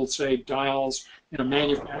multiple, say, dials in a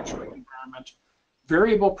manufacturing environment.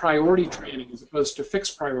 Variable priority training as opposed to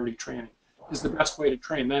fixed priority training is the best way to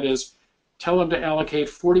train. That is, tell them to allocate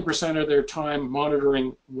 40% of their time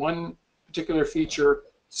monitoring one particular feature,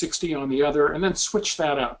 60 on the other, and then switch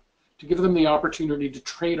that up to give them the opportunity to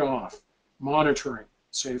trade off monitoring,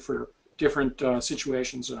 say, for different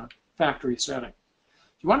situations in a factory setting.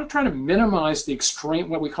 You want to try to minimize the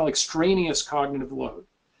what we call extraneous cognitive load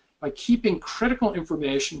by keeping critical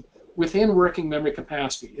information within working memory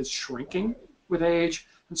capacity. It's shrinking with age,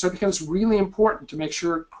 and so it becomes really important to make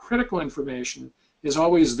sure critical information is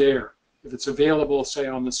always there if it's available, say,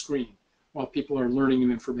 on the screen while people are learning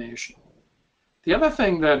new information. The other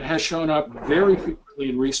thing that has shown up very frequently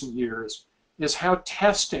in recent years is how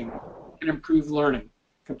testing can improve learning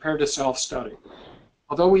compared to self-study.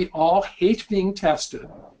 Although we all hate being tested,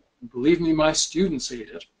 and believe me, my students hate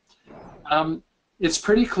it, it's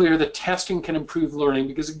pretty clear that testing can improve learning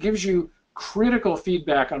because it gives you critical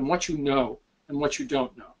feedback on what you know and what you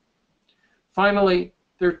don't know. Finally,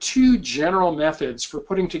 there are two general methods for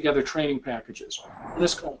putting together training packages. One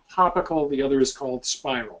is called topical, the other is called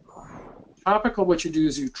spiral. Topical, what you do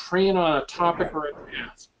is you train on a topic or a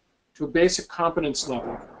task to a basic competence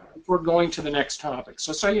level before going to the next topic.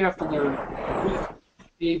 So say you have to learn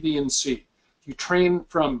A, B, and C. You train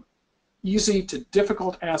from easy to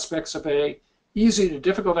difficult aspects of A, easy to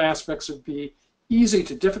difficult aspects of B, easy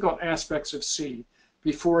to difficult aspects of C,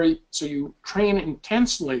 so you train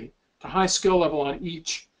intensely to high skill level on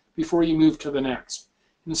each before you move to the next.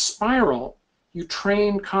 In spiral, you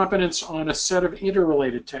train competence on a set of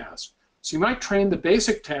interrelated tasks. So you might train the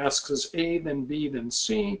basic tasks as A, then B, then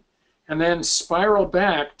C, and then spiral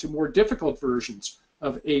back to more difficult versions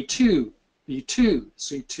of A2, B2,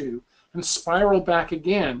 C2, and spiral back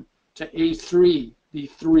again to A3,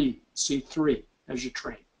 B3, C3 as you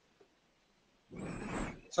train.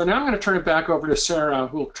 So now I'm going to turn it back over to Sarah,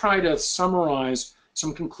 who will try to summarize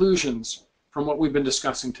some conclusions from what we've been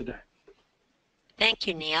discussing today. Thank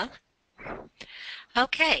you, Neil.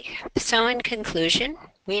 Okay, so in conclusion,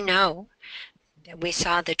 we know that we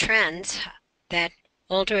saw the trends that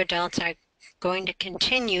older adults are going to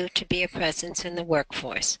continue to be a presence in the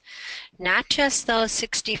workforce. Not just those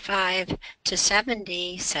 65 to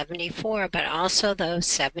 70, 74, but also those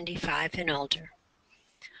 75 and older.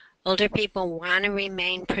 Older people want to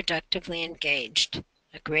remain productively engaged.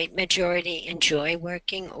 A great majority enjoy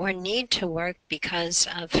working or need to work because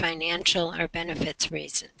of financial or benefits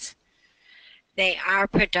reasons. They are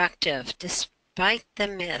productive. Despite the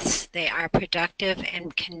myths, they are productive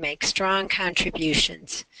and can make strong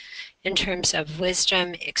contributions in terms of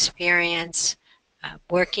wisdom, experience,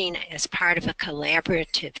 working as part of a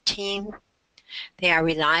collaborative team. They are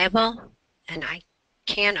reliable, and I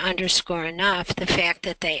can't underscore enough the fact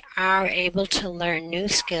that they are able to learn new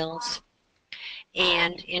skills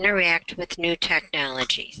and interact with new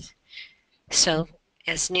technologies. So,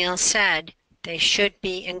 as Neil said, they should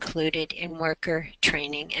be included in worker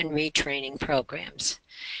training and retraining programs.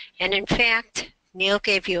 And in fact, Neil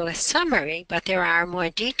gave you a summary, but there are more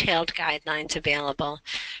detailed guidelines available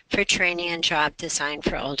for training and job design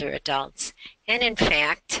for older adults. And in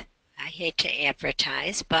fact, I hate to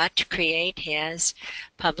advertise, but CREATE has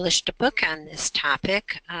published a book on this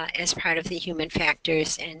topic as part of the Human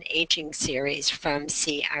Factors and Aging series from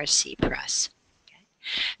CRC Press. Okay.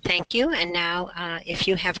 Thank you, and now if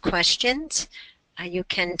you have questions, you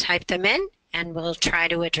can type them in, and we'll try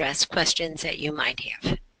to address questions that you might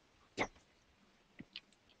have.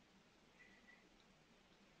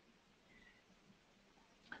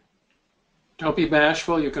 Don't be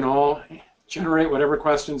bashful. You can all generate whatever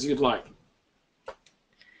questions you'd like.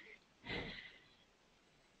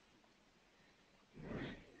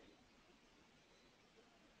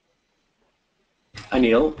 Hi,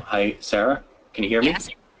 Neil. Hi, Sarah. Can you hear me? Yes.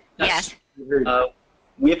 Yes.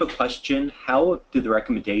 We have a question. How do the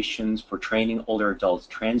recommendations for training older adults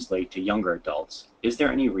translate to younger adults? Is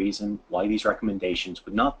there any reason why these recommendations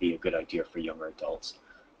would not be a good idea for younger adults?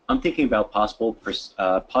 I'm thinking about possible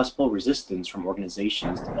resistance from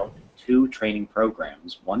organizations developing two training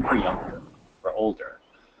programs, one for younger, one for older.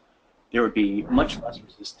 There would be much less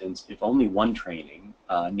resistance if only one training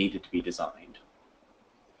needed to be designed.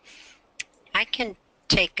 I can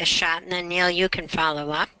take a shot, and then Neil, you can follow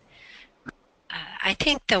up. I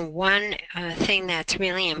think the one thing that's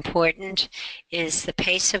really important is the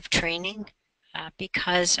pace of training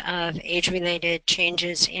because of age-related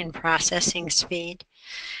changes in processing speed,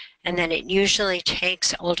 and that it usually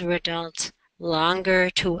takes older adults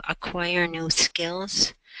longer to acquire new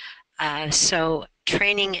skills. So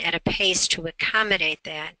training at a pace to accommodate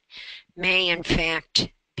that may in fact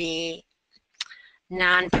be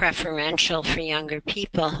non-preferential for younger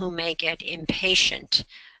people who may get impatient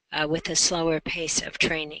with a slower pace of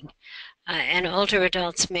training. And older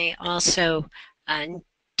adults may also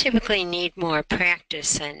typically need more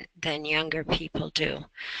practice than younger people do.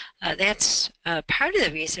 That's part of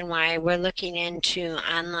the reason why we're looking into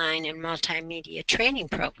online and multimedia training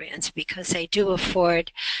programs, because they do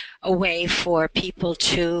afford a way for people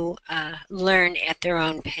to learn at their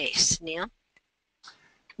own pace. Neil?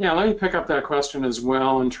 Yeah, let me pick up that question as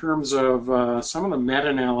well in terms of some of the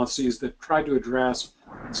meta-analyses that try to address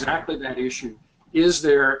exactly that issue. Is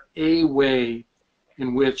there a way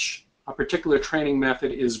in which a particular training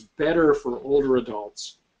method is better for older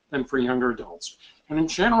adults than for younger adults? And in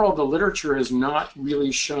general, the literature has not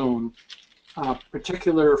really shown a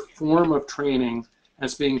particular form of training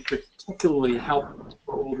as being particularly helpful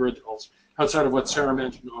for older adults, outside of what Sarah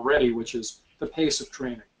mentioned already, which is the pace of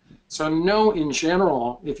training. So no, in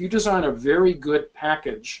general, if you design a very good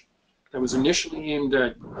package that was initially aimed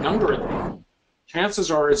at younger adults,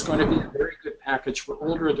 chances are it's going to be a very good package for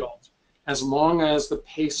older adults, as long as the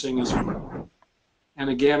pacing is right. And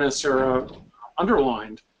again, as Sarah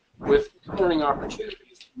underlined, with learning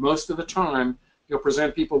opportunities, most of the time you'll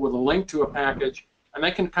present people with a link to a package, and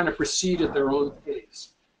they can kind of proceed at their own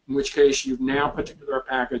pace, in which case you've now put together a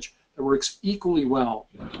package that works equally well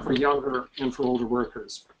for younger and for older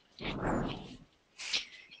workers.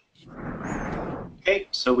 Okay,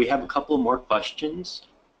 so we have a couple more questions.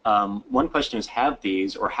 One question is, have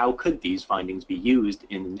these, or how could these findings be used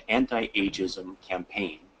in an anti-ageism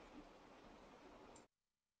campaign?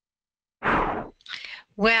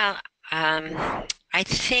 Well, I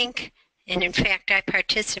think, and in fact I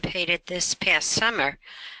participated this past summer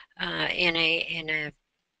in a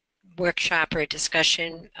workshop or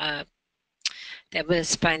discussion that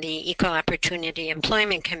was by the Equal Opportunity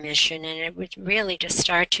Employment Commission, and it would really just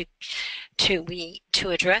start to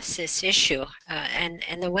address this issue.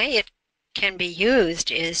 And the way it can be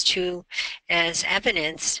used is as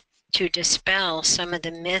evidence to dispel some of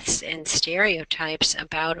the myths and stereotypes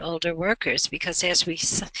about older workers, because as we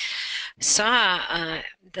saw,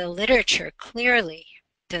 the literature clearly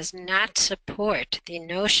does not support the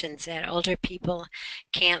notions that older people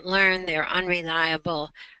can't learn, they're unreliable,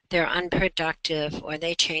 they're unproductive, or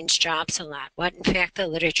they change jobs a lot. What in fact the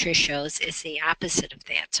literature shows is the opposite of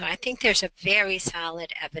that. So I think there's a very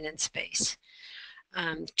solid evidence base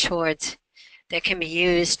towards that can be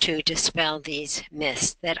used to dispel these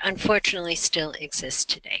myths that unfortunately still exist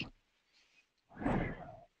today.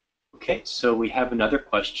 Okay, so we have another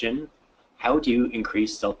question. How do you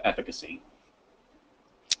increase self-efficacy?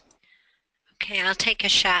 Okay, I'll take a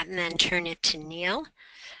shot and then turn it to Neil.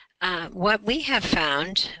 What we have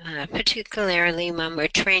found, particularly when we're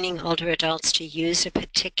training older adults to use a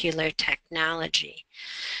particular technology,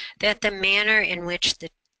 that the manner in which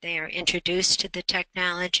they are introduced to the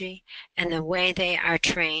technology and the way they are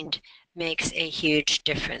trained makes a huge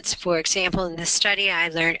difference. For example, in the study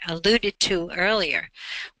I alluded to earlier,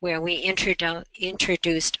 where we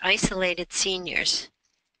introduced isolated seniors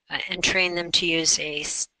and trained them to use a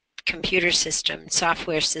computer system,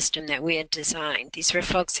 software system that we had designed. These were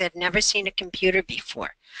folks that had never seen a computer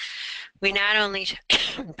before. We not only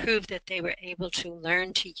proved that they were able to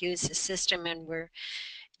learn to use the system and were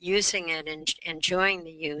using it and enjoying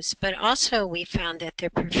the use, but also we found that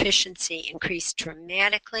their proficiency increased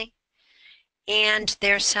dramatically and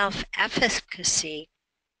their self-efficacy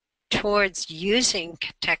towards using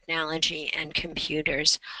technology and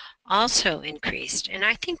computers also increased. And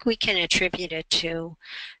I think we can attribute it to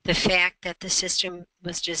the fact that the system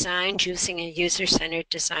was designed using a user-centered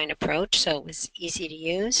design approach, so it was easy to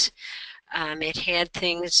use. It had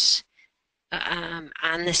things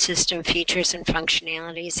on the system, features and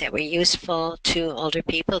functionalities that were useful to older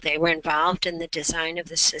people. They were involved in the design of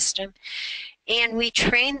the system. And we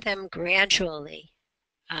trained them gradually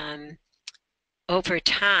over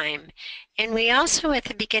time. And we also, at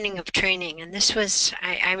the beginning of training, and this was,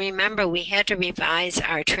 I remember we had to revise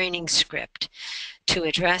our training script to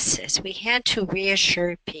address this. We had to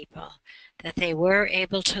reassure people that they were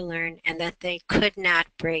able to learn and that they could not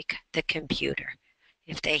break the computer.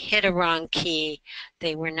 If they hit a wrong key,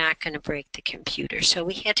 they were not going to break the computer. So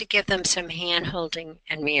we had to give them some hand-holding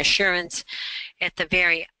and reassurance at the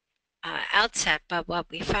very outset. But what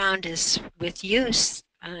we found is with use,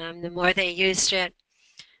 the more they used it,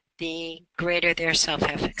 the greater their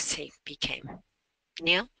self-efficacy became.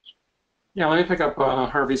 Neil? Yeah, let me pick up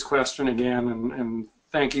Harvey's question again, and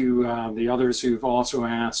thank you, the others who've also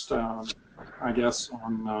asked, I guess,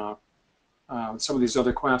 on some of these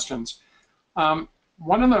other questions.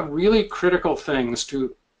 One of the really critical things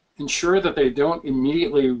to ensure that they don't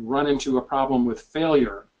immediately run into a problem with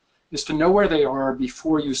failure is to know where they are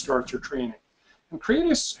before you start your training. And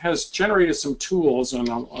Creatus has generated some tools, and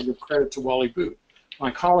I'll give credit to Wally Boot, my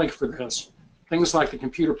colleague, for this. Things like the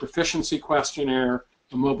Computer Proficiency Questionnaire,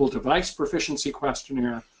 the Mobile Device Proficiency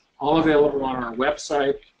Questionnaire, all available on our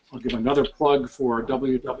website. I'll give another plug for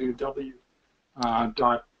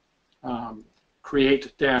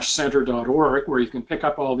www.create-center.org, where you can pick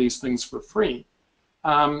up all these things for free,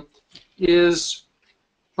 is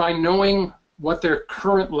by knowing what their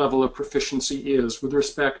current level of proficiency is with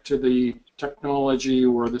respect to the technology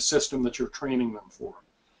or the system that you're training them for.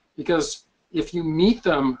 Because if you meet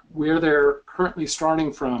them where they're currently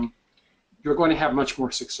starting from, you're going to have much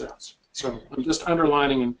more success. So I'm just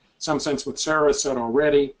underlining in some sense what Sarah said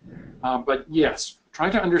already, but yes,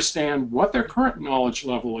 try to understand what their current knowledge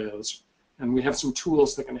level is, and we have some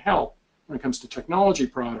tools that can help when it comes to technology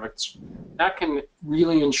products. That can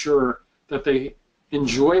really ensure that they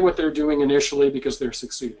enjoy what they're doing initially because they're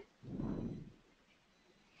succeeding.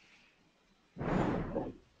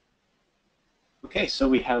 Okay, so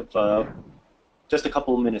we have just a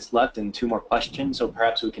couple of minutes left and 2 more questions, so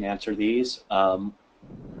perhaps we can answer these.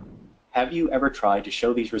 Have you ever tried to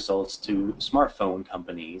show these results to smartphone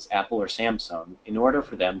companies, Apple or Samsung, in order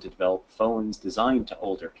for them to develop phones designed to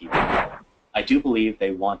older people? I do believe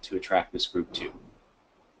they want to attract this group too.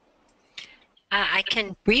 I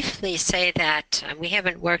can briefly say that we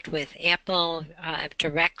haven't worked with Apple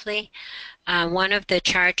directly. One of the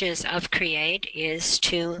charges of CREATE is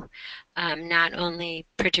to not only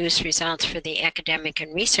produce results for the academic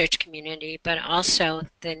and research community, but also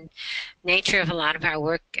the nature of a lot of our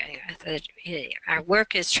work. Our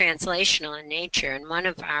work is translational in nature, and one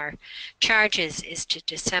of our charges is to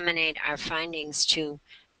disseminate our findings to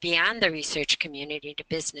beyond the research community to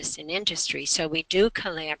business and industry. So we do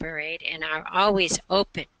collaborate and are always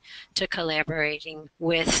open to collaborating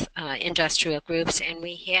with industrial groups, and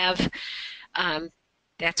we have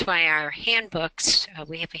that's why our handbooks,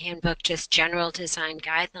 we have a handbook, just general design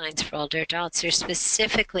guidelines for older adults. They're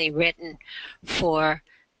specifically written for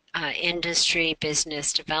industry,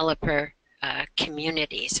 business, developer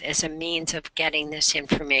communities as a means of getting this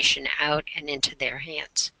information out and into their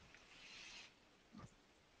hands.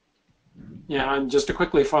 Yeah, and just to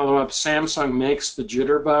quickly follow up, Samsung makes the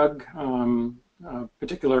Jitterbug, a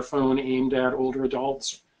particular phone aimed at older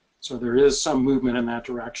adults. So there is some movement in that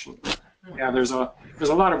direction. Yeah, there's a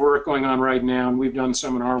lot of work going on right now, and we've done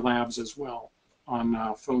some in our labs as well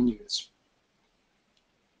on phone use.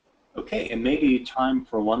 Okay, and maybe time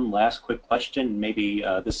for one last quick question. Maybe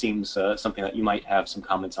this seems something that you might have some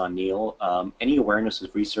comments on, Neil. Any awareness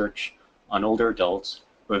of research on older adults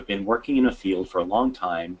who have been working in a field for a long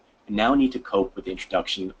time and now need to cope with the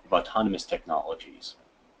introduction of autonomous technologies?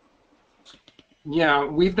 Yeah,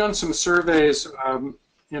 we've done some surveys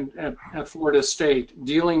at Florida State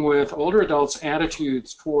dealing with older adults'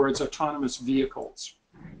 attitudes towards autonomous vehicles.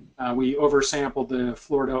 We oversampled the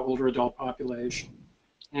Florida older adult population.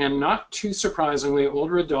 And not too surprisingly,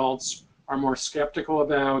 older adults are more skeptical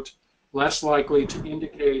about, less likely to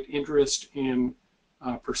indicate interest in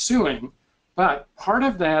pursuing. But part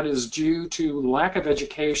of that is due to lack of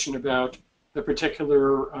education about the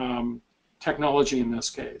particular technology in this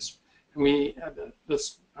case. And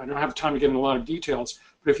I don't have time to get into a lot of details,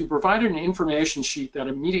 but if you provided an information sheet that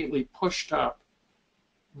immediately pushed up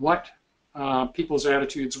what people's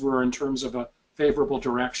attitudes were in terms of a favorable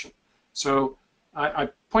direction. So I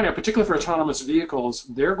point out, particularly for autonomous vehicles,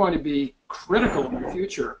 they're going to be critical in the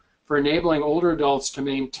future for enabling older adults to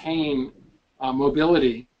maintain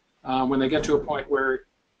mobility when they get to a point where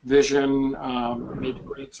vision may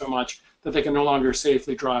degrade so much that they can no longer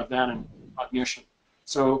safely drive that in cognition.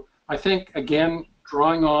 So I think, again,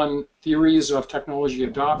 drawing on theories of technology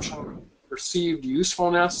adoption, perceived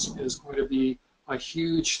usefulness is going to be a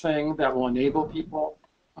huge thing that will enable people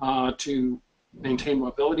to maintain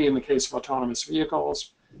mobility in the case of autonomous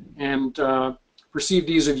vehicles. And perceived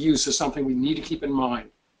ease of use is something we need to keep in mind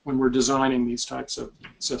when we're designing these types of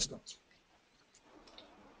systems.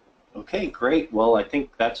 Okay, great. Well, I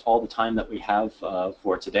think that's all the time that we have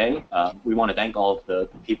for today. We want to thank all of the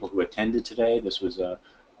people who attended today. This was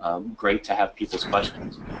great to have people's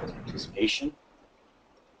questions and people's participation.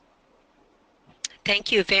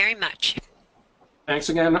 Thank you very much. Thanks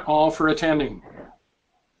again all for attending.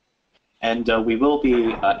 And we will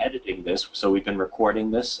be editing this, so we've been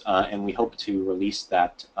recording this, and we hope to release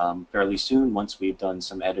that fairly soon once we've done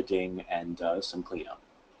some editing and some cleanup.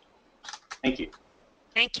 Thank you.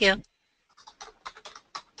 Thank you.